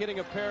back, hitting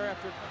a pair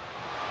after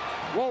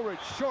Woolridge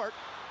short.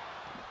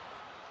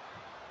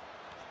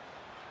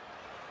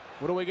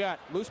 What do we got?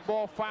 Loose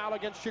ball foul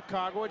against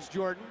Chicago. It's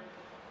Jordan.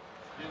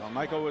 Well,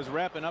 Michael was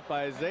wrapping up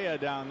Isiah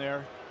down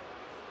there.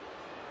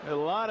 There's a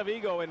lot of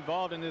ego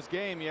involved in this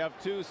game. You have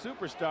 2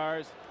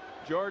 superstars,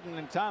 Jordan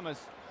and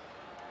Thomas,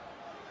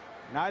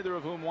 neither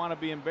of whom want to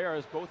be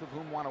embarrassed, both of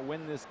whom want to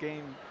win this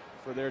game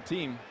for their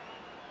team.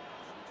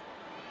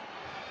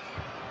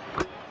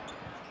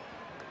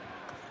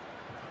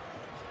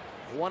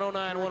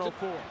 .109-104.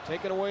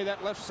 Taking away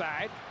that left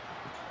side.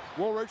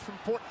 Woolridge from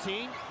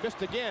 14.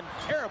 Missed again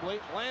terribly.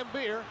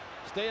 Laimbeer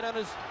staying on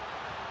his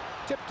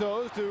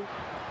tiptoes to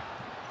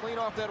clean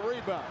off that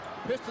rebound.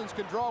 Pistons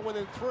can draw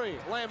within 3.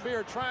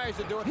 Laimbeer tries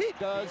to do it. He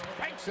does.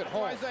 Banks it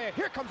home. Isiah.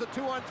 Here comes a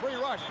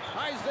 2-on-3 rush.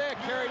 Isiah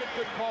carried it.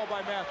 Good call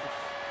by Mathis.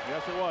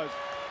 Yes, it was.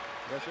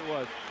 Yes, it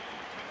was.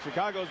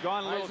 Chicago's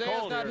gone a little Isaiah's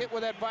cold not here. hit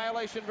with that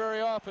violation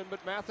very often,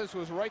 but Mathis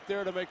was right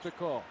there to make the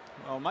call.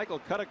 Well, Michael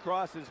cut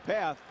across his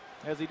path.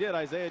 As he did,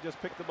 Isiah just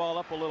picked the ball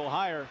up a little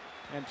higher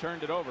and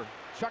turned it over.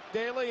 Chuck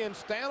Daly and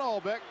Stan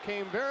Albeck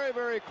came very,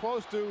 very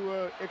close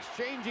to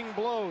exchanging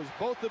blows.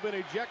 Both have been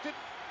ejected.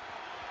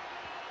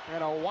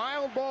 And a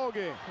wild ball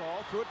game.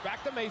 Call threw it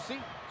back to Macy.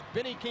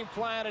 Vinny came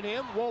flying at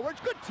him.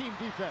 Woolridge, good team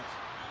defense.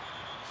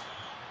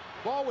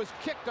 Ball was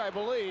kicked, I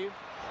believe.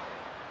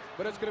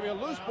 But it's going to be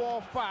a loose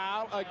ball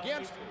foul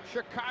against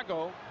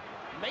Chicago.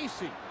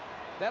 Macy.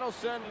 That'll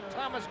send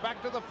Thomas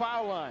back to the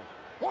foul line.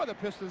 Boy, the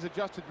Pistons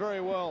adjusted very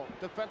well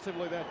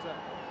defensively that time.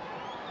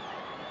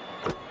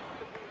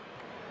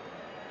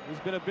 He's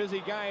been a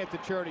busy guy at the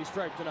charity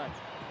stripe tonight.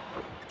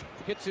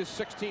 Hits his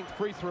 16th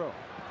free throw.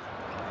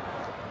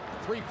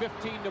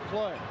 3:15 to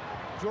play.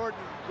 Jordan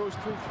goes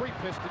through 3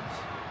 Pistons.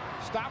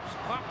 Stops,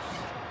 pops,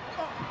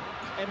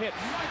 and hits.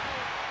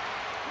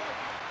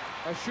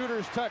 A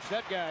shooter's touch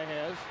that guy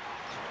has.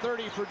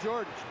 30 for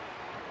Jordan.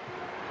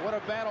 What a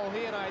battle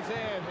he and Isiah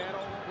have had.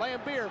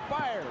 Laimbeer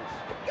fires.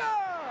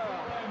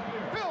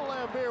 Bill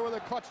Laimbeer with a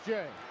clutch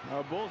J.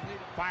 Bulls need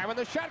 5 on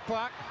the shot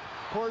clock.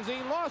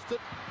 Corzine lost it.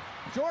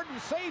 Jordan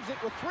saves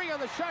it with 3 on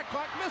the shot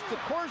clock. Missed it.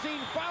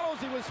 Corzine follows.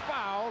 He was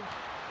fouled.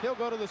 He'll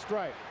go to the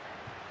stripe.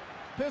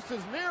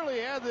 Pistons nearly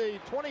had the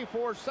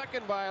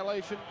 24-second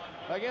violation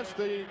against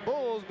the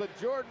Bulls, but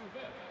Jordan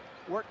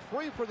worked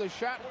free for the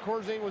shot, and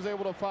Corzine was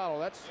able to follow.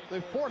 That's the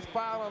 4th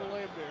foul on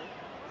Laimbeer.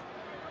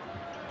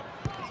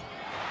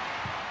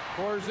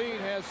 Corzine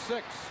has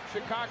 6.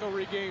 Chicago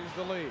regains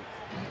the lead.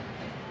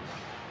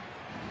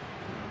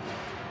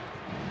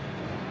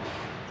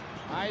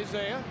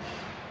 Isiah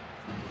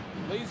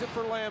leaves it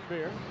for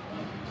Laimbeer.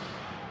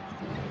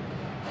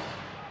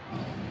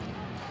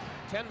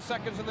 10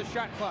 seconds in the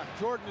shot clock.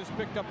 Jordan has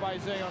picked up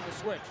Isiah on the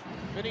switch.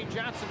 Vinnie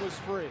Johnson was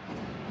free.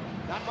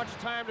 Not much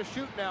time to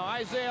shoot now.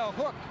 Isiah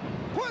hook.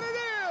 Put it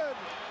in!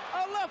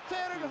 A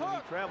left-handed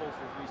hook. He travels,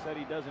 as we said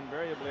he does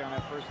invariably on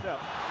that first step.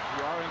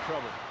 You are in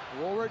trouble.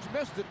 Woolridge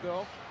missed it,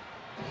 though.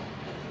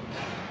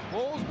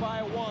 Bulls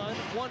by 1,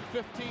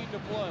 1:15 to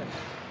play.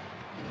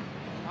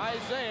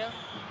 Isiah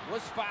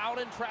was fouled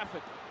in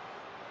traffic.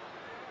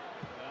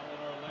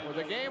 With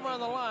the game on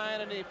the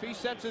line, and if he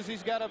senses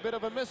he's got a bit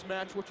of a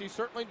mismatch, which he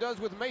certainly does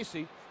with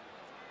Macy,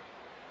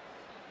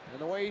 and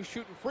the way he's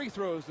shooting free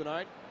throws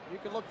tonight, you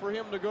can look for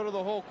him to go to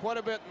the hole quite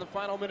a bit in the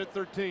final minute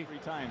 13. 3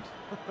 times.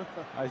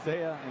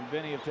 Isiah and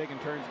Vinny have taken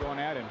turns going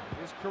at him.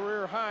 His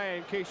career high,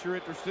 in case you're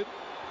interested,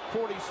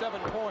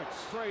 47 points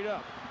straight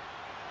up.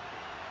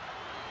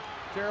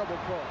 Terrible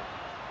call.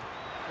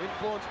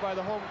 Influenced by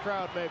the home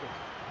crowd, maybe.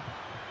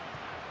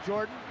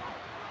 Jordan,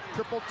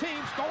 triple team,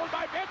 stolen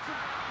by Benson.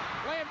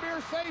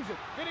 Laimbeer saves it.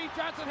 Vinnie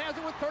Johnson has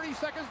it with 30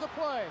 seconds to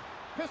play.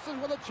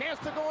 Pistons with a chance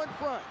to go in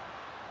front.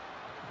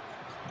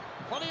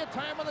 Plenty of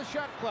time on the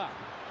shot clock.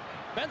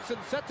 Benson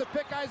sets a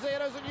pick. Isiah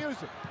doesn't use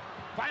it.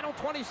 Final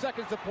 20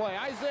 seconds to play.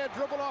 Isiah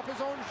dribbled off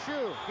his own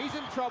shoe. He's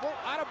in trouble.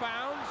 Out of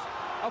bounds.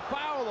 A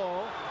foul,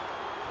 though.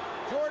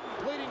 Jordan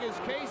pleading his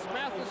case.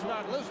 Mathis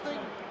not listening.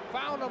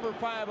 Foul number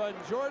 5 on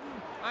Jordan.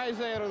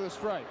 Isiah to the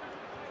strike.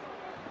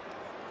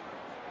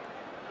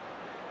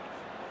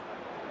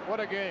 What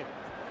a game.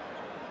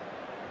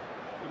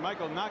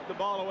 Michael knocked the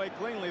ball away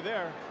cleanly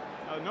there.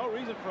 No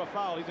reason for a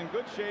foul. He's in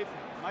good shape.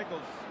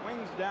 Michael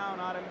swings down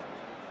on him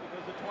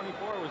because the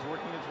 24 was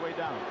working its way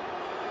down.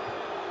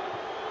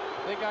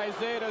 I think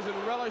Isiah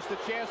doesn't relish the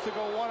chance to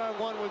go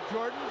one-on-one with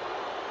Jordan.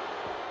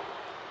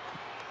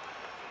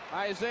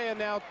 Isiah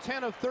now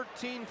 10 of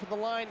 13 for the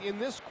line in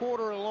this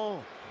quarter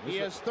alone. He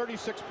has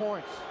 36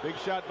 points. Big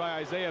shot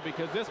by Isiah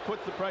because this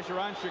puts the pressure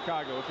on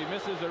Chicago. If he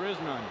misses, there is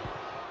none.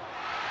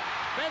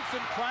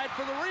 Benson tried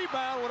for the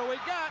rebound. What do we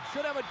got?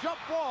 Should have a jump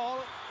ball.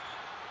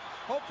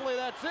 Hopefully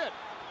that's it.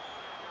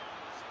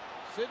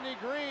 Sidney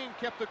Green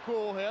kept a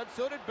cool head.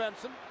 So did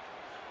Benson.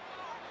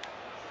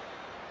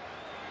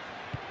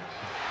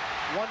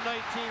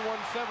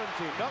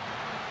 119-117. Nope.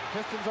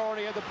 Pistons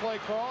already had the play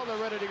call. They're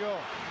ready to go.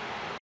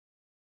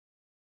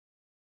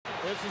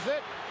 This is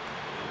it.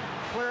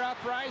 Clear out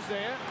for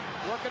Isiah.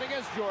 Working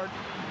against Jordan.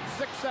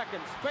 6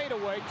 seconds. Fade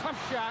away.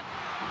 Tough shot.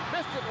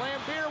 Missed it.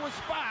 Laimbeer was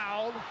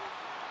fouled.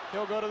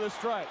 He'll go to the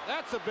strike.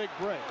 That's a big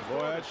break. Boy,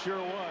 that sure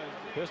was.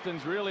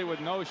 Pistons really with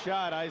no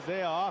shot.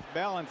 Isiah off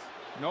balance.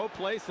 No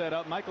play set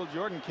up. Michael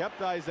Jordan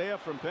kept Isiah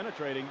from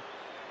penetrating.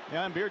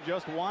 Laimbeer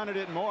just wanted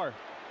it more.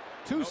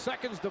 2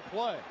 seconds to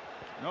play.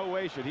 No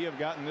way should he have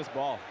gotten this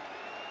ball.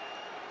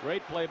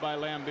 Great play by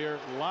Laimbeer.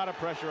 A lot of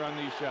pressure on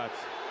these shots.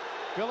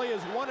 Billy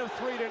is 1 of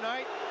 3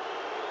 tonight.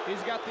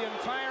 He's got the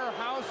entire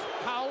house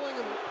howling.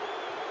 And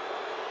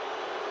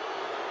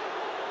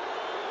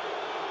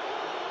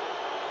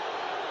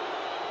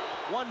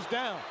one's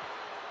down.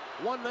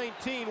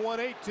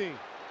 119-118. They're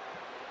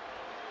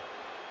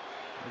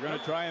going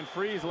to try and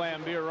freeze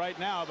Laimbeer right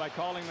now by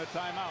calling the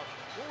timeout.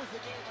 What was the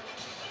game?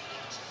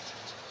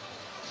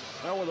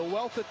 Well, with a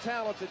wealth of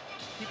talent that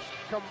keeps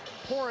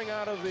pouring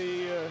out of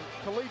the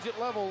collegiate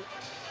level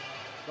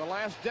the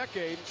last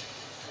decade,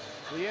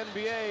 the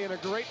NBA in a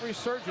great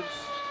resurgence.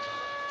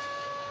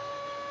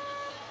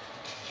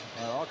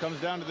 It all comes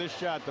down to this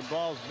shot. The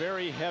ball's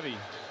very heavy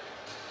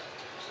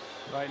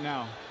right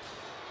now.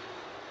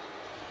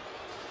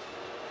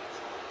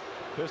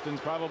 Pistons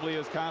probably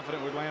as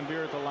confident with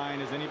Laimbeer at the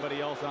line as anybody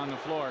else on the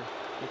floor.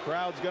 The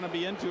crowd's going to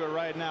be into it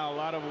right now. A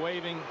lot of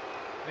waving,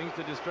 things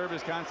to disturb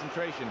his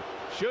concentration.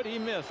 Should he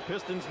miss,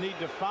 Pistons need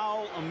to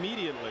foul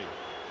immediately.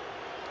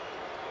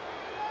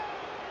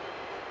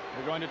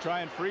 They're going to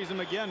try and freeze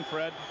him again,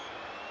 Fred.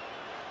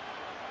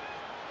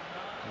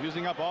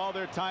 Using up all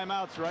their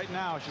timeouts right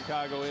now,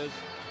 Chicago is.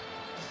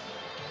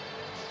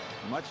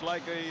 Much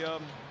like a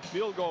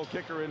field goal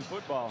kicker in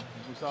football.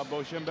 We saw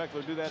Bo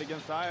Schembechler do that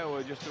against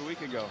Iowa just a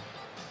week ago.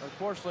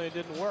 Unfortunately, it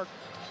didn't work.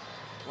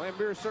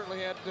 Laimbeer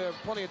certainly had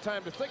plenty of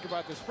time to think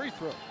about this free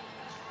throw.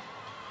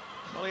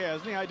 Well, yeah,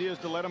 the idea is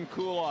to let him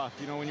cool off.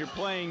 You know, when you're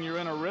playing, you're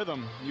in a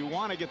rhythm. You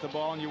want to get the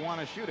ball and you want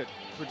to shoot it,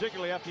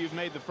 particularly after you've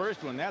made the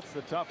first one. That's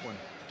the tough one.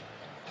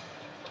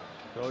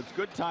 So it's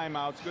good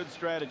timeouts, good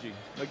strategy.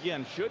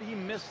 Again, should he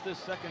miss this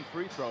second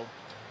free throw,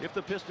 if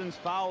the Pistons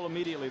foul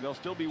immediately, there'll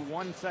still be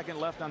 1 second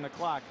left on the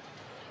clock,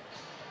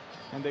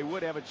 and they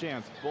would have a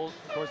chance. Of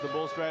course, the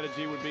Bull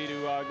strategy would be to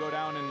go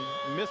down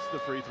and miss the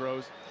free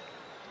throws.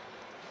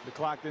 The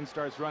clock then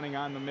starts running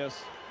on the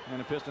miss, and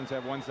the Pistons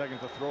have 1 second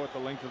to throw it the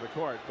length of the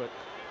court. But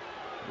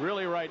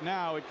Really, right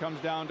now, it comes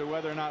down to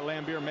whether or not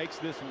Laimbeer makes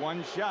this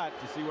one shot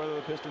to see whether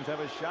the Pistons have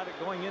a shot at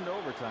going into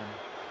overtime.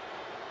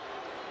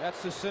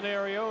 That's the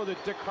scenario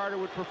that Dick Harder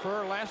would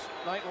prefer. Last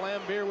night,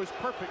 Laimbeer was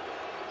perfect.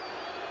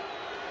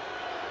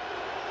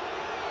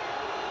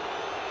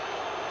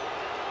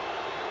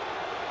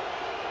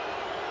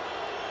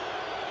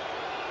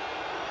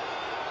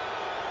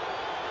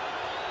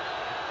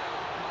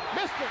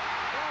 Missed it.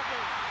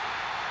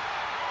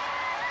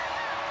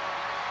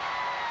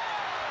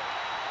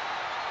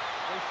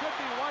 There should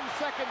be 1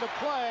 second to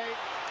play.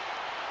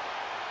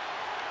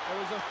 There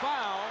was a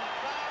foul,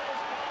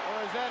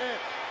 or is that it?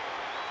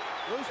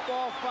 Loose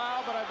ball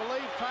foul, but I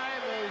believe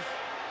time is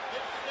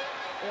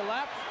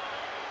elapsed.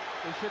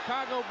 The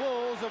Chicago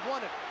Bulls have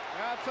won it.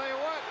 Now, I'll tell you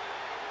what,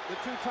 the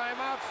 2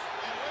 timeouts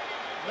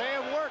may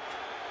have worked.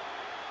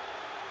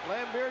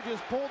 Laimbeer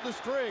just pulled the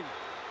string.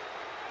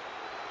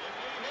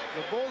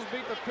 The Bulls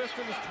beat the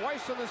Pistons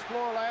twice on this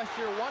floor last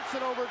year, once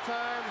in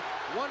overtime,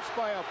 once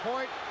by a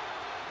point.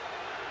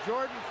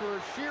 Jordan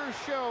for sheer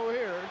show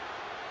here.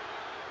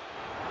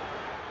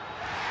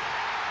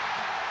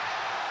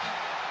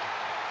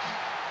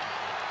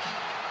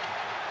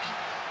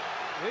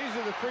 These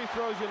are the free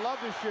throws you love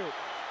to shoot.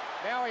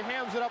 Now he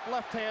hams it up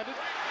left-handed,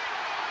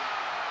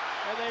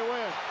 and they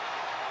win.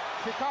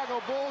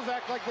 Chicago Bulls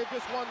act like they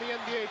just won the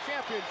NBA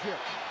championship.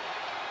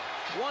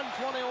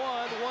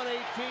 121-118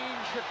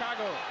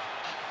 Chicago.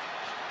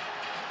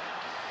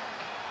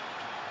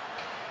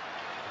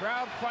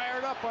 Crowd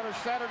fired up on a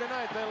Saturday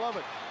night. They love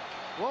it.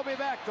 We'll be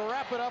back to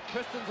wrap it up.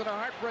 Pistons in a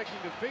heartbreaking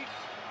defeat.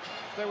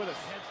 Stay with us.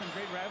 Had some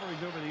great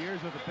rivalries over the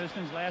years with the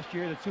Pistons. Last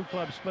year, the 2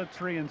 clubs split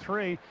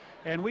 3-3.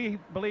 And we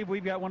believe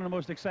we've got one of the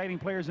most exciting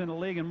players in the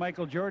league in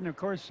Michael Jordan. Of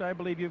course, I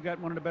believe you've got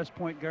one of the best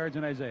point guards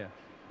in Isiah.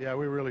 Yeah,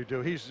 we really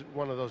do. He's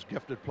one of those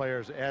gifted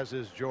players, as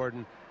is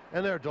Jordan.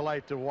 And they're a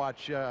delight to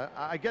watch.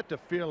 I get the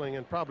feeling,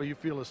 and probably you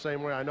feel the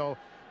same way. I know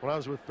when I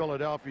was with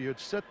Philadelphia, you'd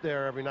sit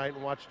there every night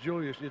and watch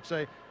Julius. You'd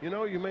say, you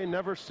know, you may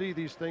never see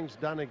these things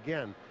done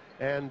again.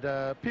 And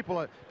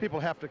people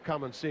have to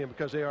come and see him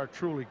because they are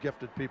truly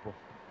gifted people.